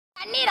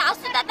தண்ணீர்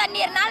அசுத்த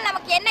தண்ணீர்னால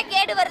நமக்கு என்ன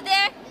கேடு வருது,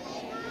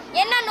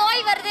 என்ன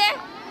நோய் வருது?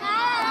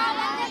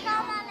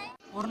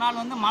 ஒரு நாள்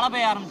வந்து மழை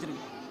பெய்ய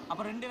ஆரம்பிச்சிருக்கு,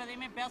 அப்ப ரெண்டு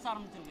விதையுமே பேச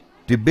ஆரம்பிச்சிருக்கு.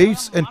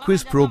 Debates and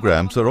quiz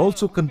programs are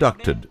also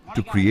conducted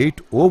to create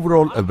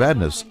overall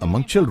awareness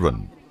among children.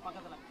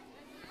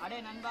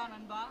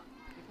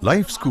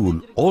 Life School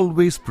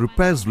always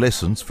prepares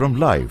lessons from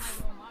life.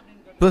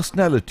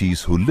 Personalities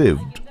who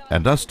lived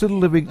and are still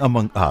living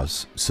among us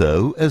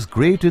serve as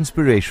great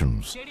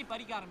inspirations.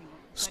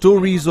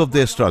 Stories of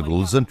their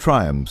struggles and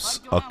triumphs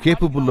are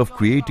capable of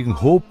creating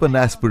hope and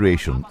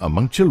aspiration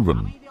among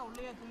children.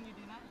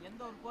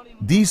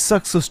 These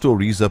success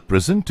stories are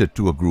presented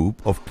to a group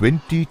of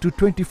 20 to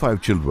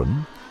 25 children,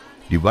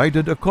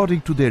 divided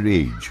according to their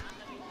age.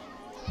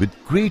 With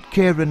great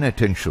care and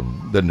attention,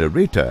 the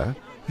narrator,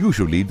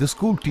 usually the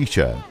school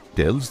teacher,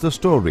 tells the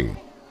story.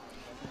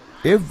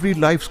 Every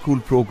Life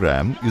School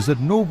program is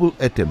a noble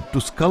attempt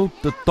to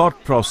sculpt the thought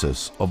process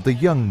of the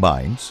young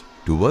minds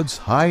towards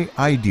high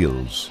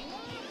ideals.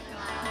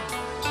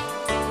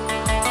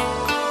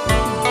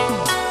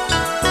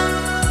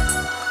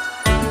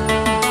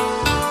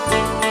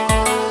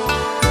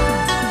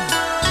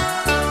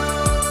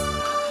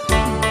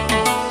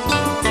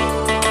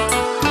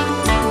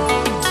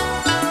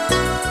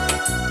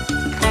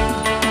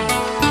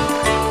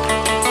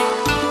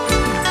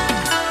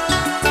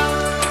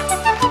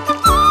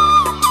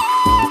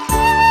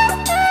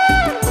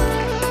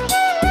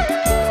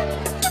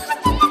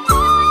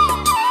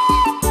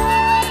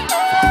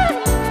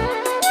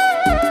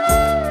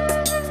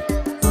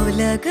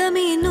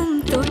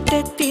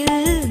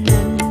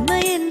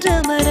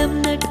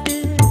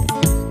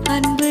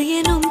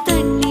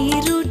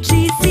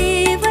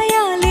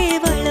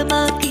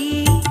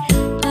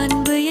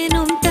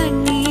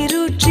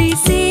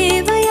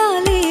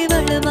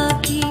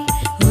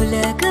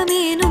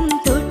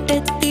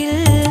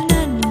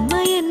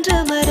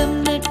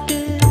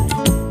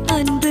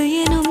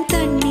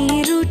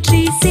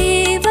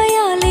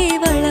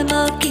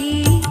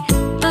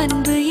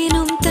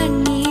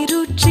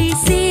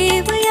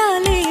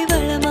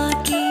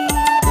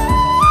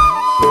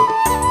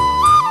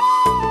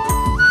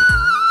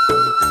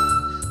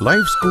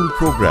 Life School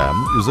program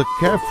is a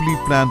carefully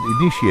planned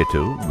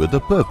initiative with a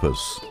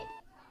purpose.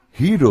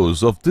 Heroes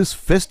of this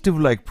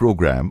festive-like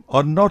program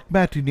are not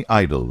matinee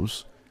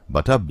idols,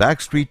 but are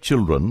backstreet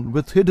children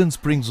with hidden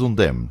springs on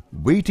them,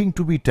 waiting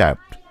to be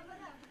tapped.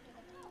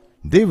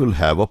 They will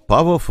have a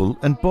powerful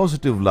and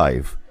positive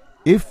life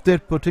if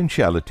their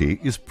potentiality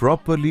is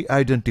properly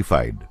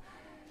identified.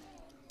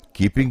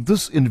 Keeping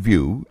this in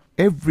view,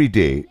 every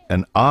day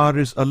an hour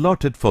is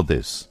allotted for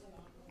this.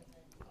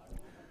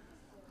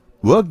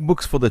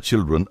 Workbooks for the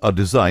children are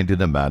designed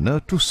in a manner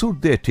to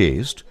suit their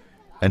taste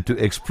and to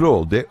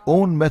explore their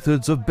own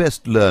methods of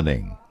best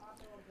learning.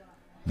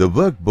 The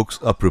workbooks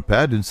are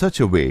prepared in such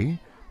a way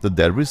that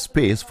there is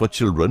space for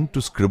children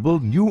to scribble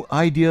new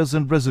ideas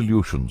and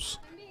resolutions.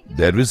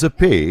 There is a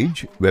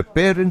page where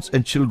parents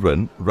and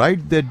children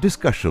write their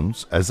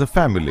discussions as a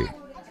family.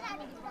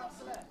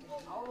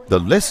 The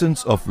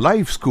lessons of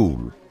Life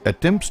School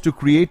attempts to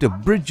create a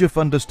bridge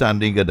of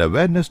understanding and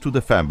awareness to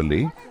the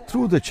family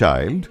through the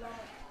child,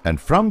 and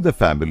from the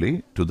family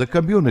to the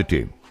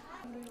community.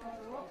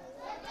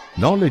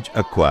 Knowledge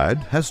acquired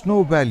has no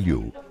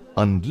value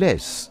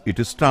unless it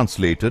is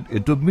translated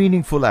into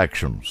meaningful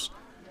actions.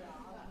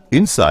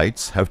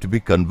 Insights have to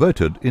be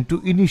converted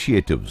into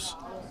initiatives.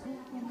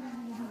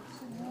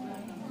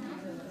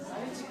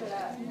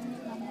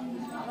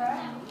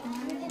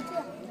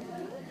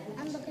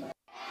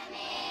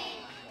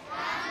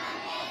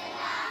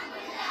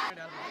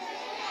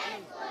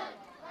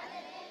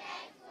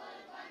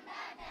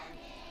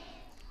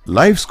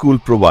 Life School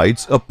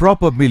provides a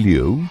proper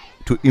milieu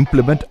to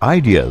implement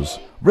ideas,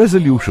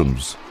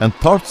 resolutions and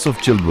thoughts of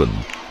children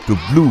to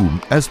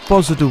bloom as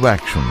positive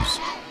actions.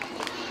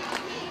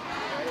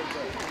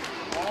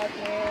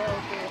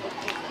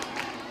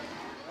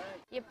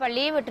 இப்ப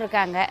leave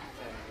விட்டுருக்காங்க.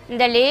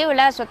 இந்த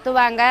லீவ்ல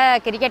சுத்துவாங்க,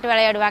 cricket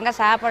விளையாடுவாங்க,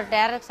 சாப்பிட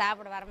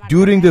வரமாட்டாங்க.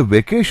 During the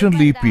vacation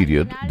leave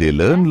period, they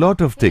learn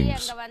lot of things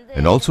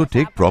and also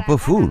take proper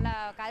food.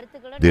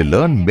 They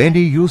learn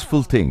many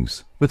useful things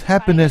with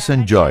happiness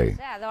and joy.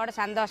 அதோட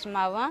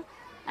சந்தோஷமாவும்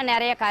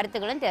நிறைய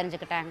கருத்துக்களும்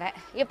தெரிஞ்சுக்கிட்டாங்க.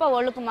 இப்போ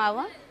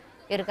ஒழுக்கமாவும்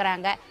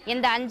இருக்கறாங்க.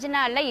 இந்த 5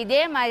 நாள்ல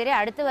இதே மாதிரி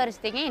அடுத்த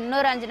வருஷத்துக்கு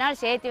இன்னொரு 5 நாள்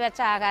சேர்த்து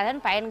வச்சா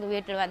ஆகாதன்னு பையனுக்கு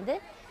வீட்டுல வந்து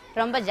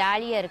ரொம்ப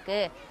ஜாலியா இருக்கு,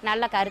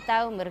 நல்ல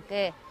கருத்தாவும்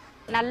இருக்கு,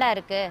 நல்லா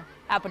இருக்கு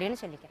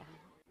அப்படினு சொல்லிக்கிறாங்க.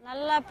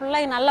 நல்ல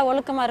பிள்ளை நல்ல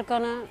ஒழுக்கமா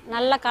இருக்கணும்,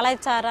 நல்ல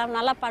கலாச்சாரம்,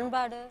 நல்ல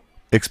பண்பாடு.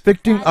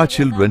 Expecting our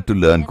children to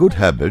learn good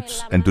habits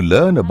and to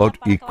learn about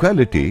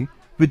equality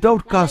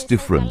without caste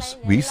difference,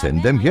 we send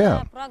them here.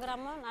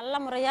 Program நல்ல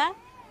முறையா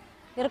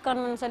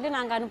இருக்கணும்னு சொல்லி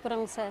நாங்க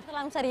அனுப்புறோம் சார்.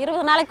 சார்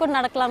 20 நாளைக்கு கூட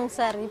நடக்கலாம்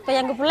சார். இப்போ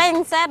எங்க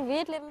பிள்ளைங்க சார்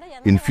வீட்ல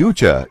இருந்து In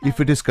future, if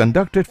it is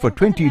conducted for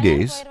 20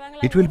 days,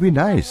 it will be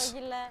nice.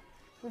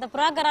 இந்த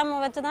ப்ரோகிராம்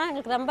வச்சு தான்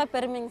எங்களுக்கு ரொம்ப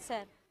பெருமைங்க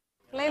சார்.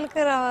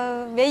 பிள்ளைகளுக்கு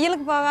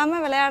வெயிலுக்கு போகாம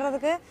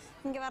விளையாடுறதுக்கு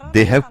இங்க வர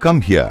They have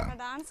come here.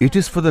 It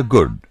is for the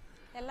good.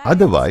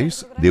 Otherwise,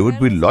 they would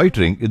be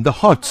loitering in the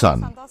hot sun.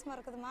 சந்தோஷமா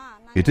இருக்குதுமா.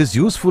 It is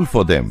useful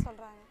for them.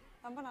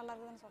 ரொம்ப நல்லா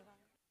இருக்குதுன்னு சொல்றாங்க.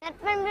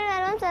 நட்பண்பு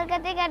வரும்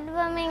சொர்க்கத்தை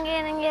கட்டுவோம்.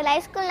 இங்கே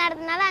லைஃப் ஸ்கூல்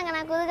நடத்தினால அங்கே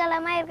நான்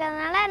குதூகலமாக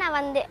இருக்கிறதுனால நான்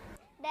வந்தேன்.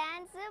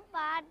 டான்ஸ்,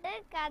 பாட்டு,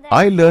 கதை.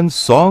 I learned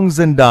songs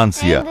and dance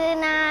here.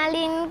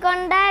 நாளின்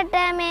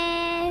கொண்டாட்டமே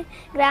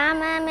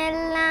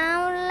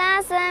கிராமமெல்லாம்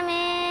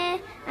உல்லாசமே.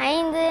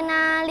 5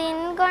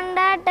 நாளின்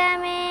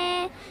கொண்டாட்டமே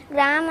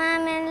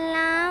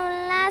கிராமமெல்லாம்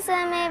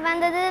உல்லாசமே.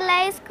 வந்தது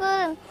லைஃப்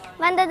ஸ்கூல்,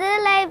 வந்தது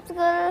லைஃப்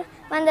ஸ்கூல்,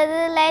 வந்தது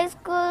லைஃப்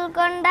ஸ்கூல்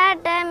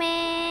கொண்டாட்டமே.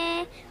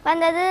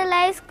 வந்தது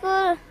லைஃப்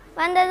ஸ்கூல்,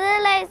 வந்தது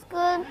லைஃப்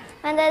ஸ்கூல்,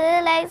 வந்தது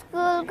லைஃப்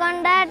ஸ்கூல்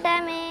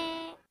கொண்டாட்டமே.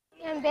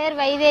 என் பேர்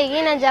வைதேகி.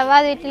 நான்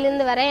ஜவ்வாது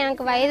வீட்டிலேருந்து வரேன்.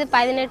 எனக்கு வயது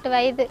 18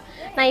 வயது.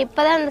 நான்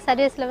இப்போ தான் அந்த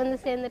சர்வீஸில் வந்து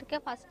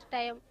சேர்ந்துருக்கேன் first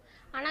time.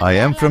 I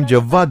am from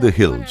Javvad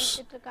Hills.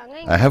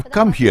 I have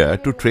come here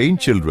to train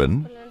children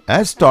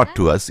as taught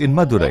to us in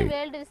Madurai.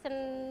 World vision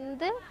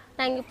வந்து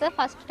நாங்கள் இப்போ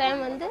ஃபர்ஸ்ட் டைம்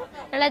வந்து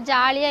நல்லா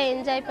ஜாலியாக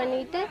என்ஜாய்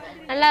பண்ணிட்டு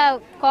நல்லா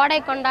கோடை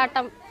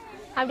கொண்டாட்டம்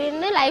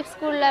அப்படின்னு லைஃப்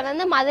ஸ்கூலில்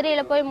வந்து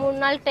மதுரையில் போய்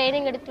 3 நாள்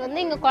ட்ரைனிங் எடுத்து வந்து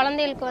இங்கே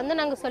குழந்தைகளுக்கு வந்து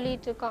நாங்கள்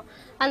சொல்லிகிட்டு இருக்கோம்.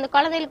 அந்த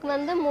குழந்தைகளுக்கு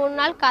வந்து 3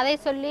 நாள் கதை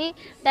சொல்லி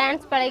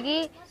டான்ஸ் பழகி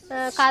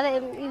கதை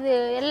இது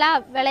எல்லா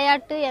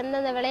விளையாட்டு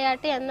எந்தெந்த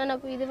விளையாட்டு என்னென்ன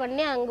இது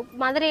பண்ணி அங்கே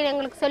மதுரையில்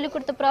எங்களுக்கு சொல்லிக்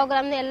கொடுத்த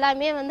ப்ரோக்ராம்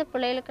எல்லாமே வந்து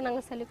பிள்ளைகளுக்கு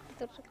நாங்கள் சொல்லி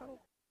கொடுத்துட்ருக்கோம்.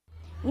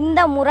 இந்த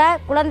முறை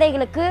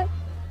குழந்தைகளுக்கு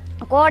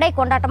கோடை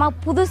கொண்டாட்டமாக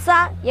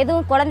புதுசாக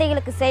எதுவும்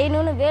குழந்தைகளுக்கு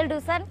செய்யணும்னு world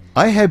vision.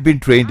 I have been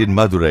trained in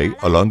Madurai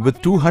along with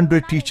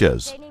 200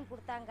 teachers.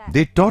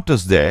 They taught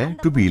us there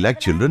to be like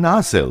children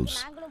ourselves.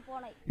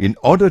 In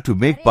order to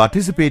make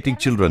participating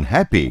children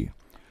happy,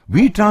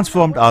 we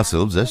transformed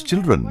ourselves as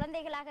children.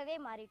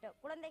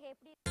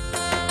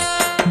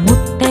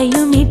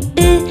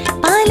 முட்டையுமிட்டு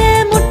பல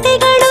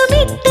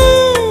முட்டைகளுமிட்டு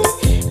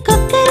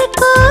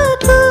கொக்கரக்கோ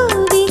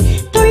கூவி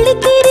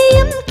துள்ளித்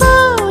திரியும்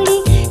கோழி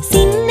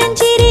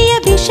சின்னஞ்சிறிய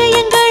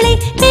விஷயங்களை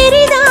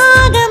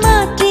பெரிதாக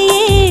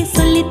மாற்றியே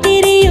சொல்லித்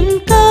திரியும்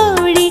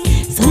கோழி,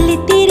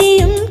 சொல்லித்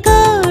திரியும்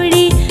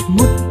கோழி.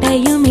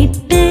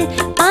 முட்டையுமிட்டு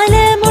பல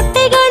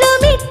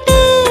முட்டைகளுமிட்டு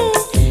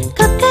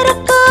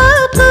கொக்கரக்கோ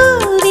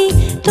கூவி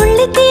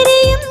துள்ளித்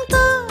திரியும்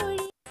கோழி.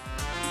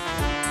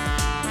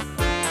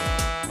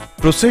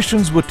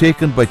 Processions were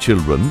taken by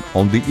children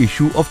on the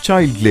issue of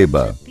child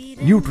labor,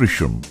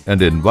 nutrition and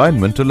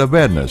environmental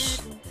awareness.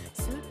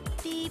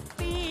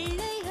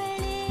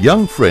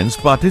 Young friends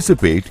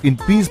participate in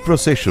peace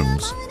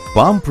processions,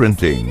 palm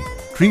printing,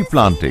 tree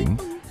planting,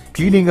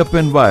 cleaning up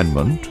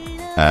environment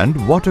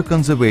and water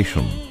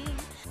conservation.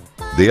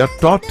 They are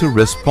taught to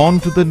respond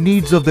to the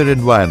needs of their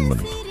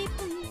environment.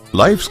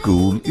 Life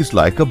School is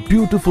like a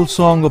beautiful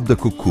song of the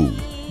cuckoo,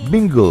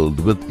 mingled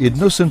with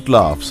innocent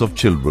laughs of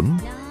children,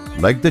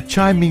 like the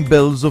chiming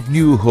bells of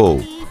new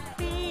hope.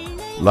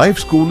 Life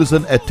School is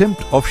an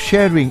attempt of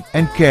sharing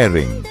and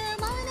caring.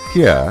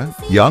 Here,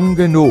 young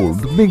and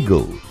old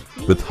mingle,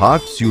 with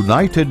hearts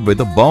united by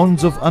the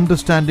bonds of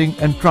understanding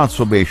and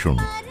transformation,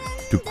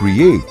 to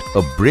create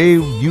a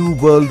brave new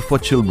world for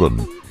children,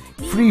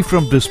 free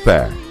from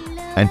despair,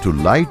 and to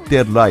light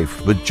their life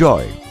with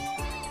joy.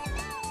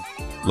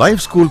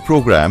 Life School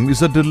program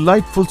is a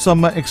delightful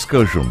summer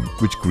excursion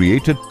which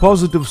created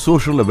positive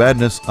social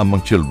awareness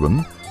among children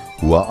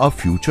who are our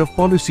future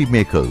policy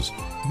makers,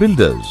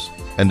 builders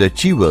and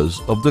achievers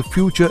of the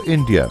future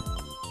India.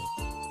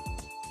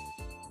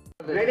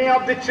 Many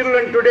of the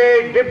children today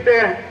dip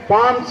their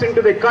palms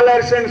into the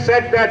colors and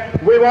said that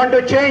we want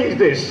to change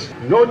this.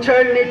 No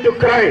child need to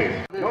cry.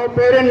 No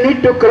parent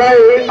need to cry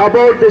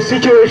about the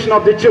situation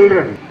of the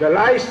children. The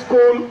Life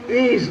School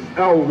is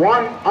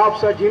one of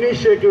such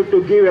initiative to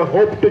give a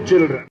hope to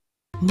children.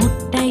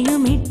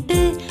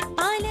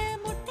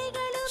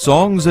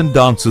 Songs and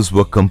dances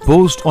were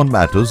composed on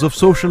matters of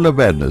social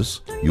awareness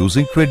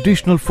using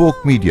traditional folk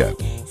media.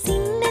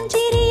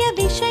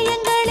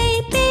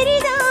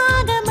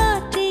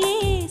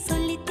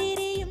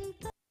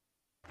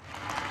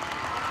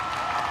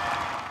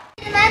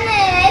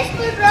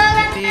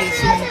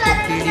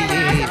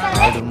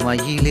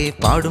 மயிலே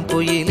பாடும்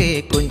கோயிலே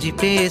கொஞ்சி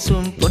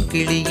பேசும்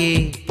பொன்கிளியே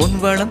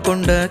பொன்வளம்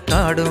கொண்ட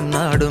காடும்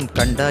நாடும்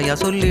கண்டாயா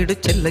சொல்லிடு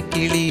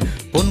செல்லக்கிளி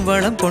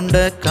பொன்வளம்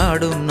கொண்ட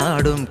காடும்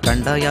நாடும்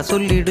கண்டாயா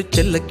சொல்லிடு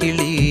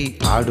செல்லக்கிளி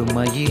ஆடும்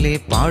மயிலே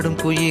பாடும்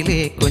குயிலே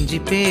கொஞ்சி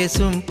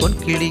பேசும்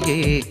பொன்கிளியே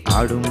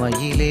ஆடும்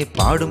மயிலே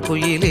பாடும்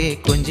குயிலே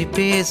கொஞ்சி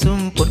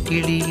பேசும்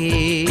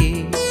பொன்கிளியே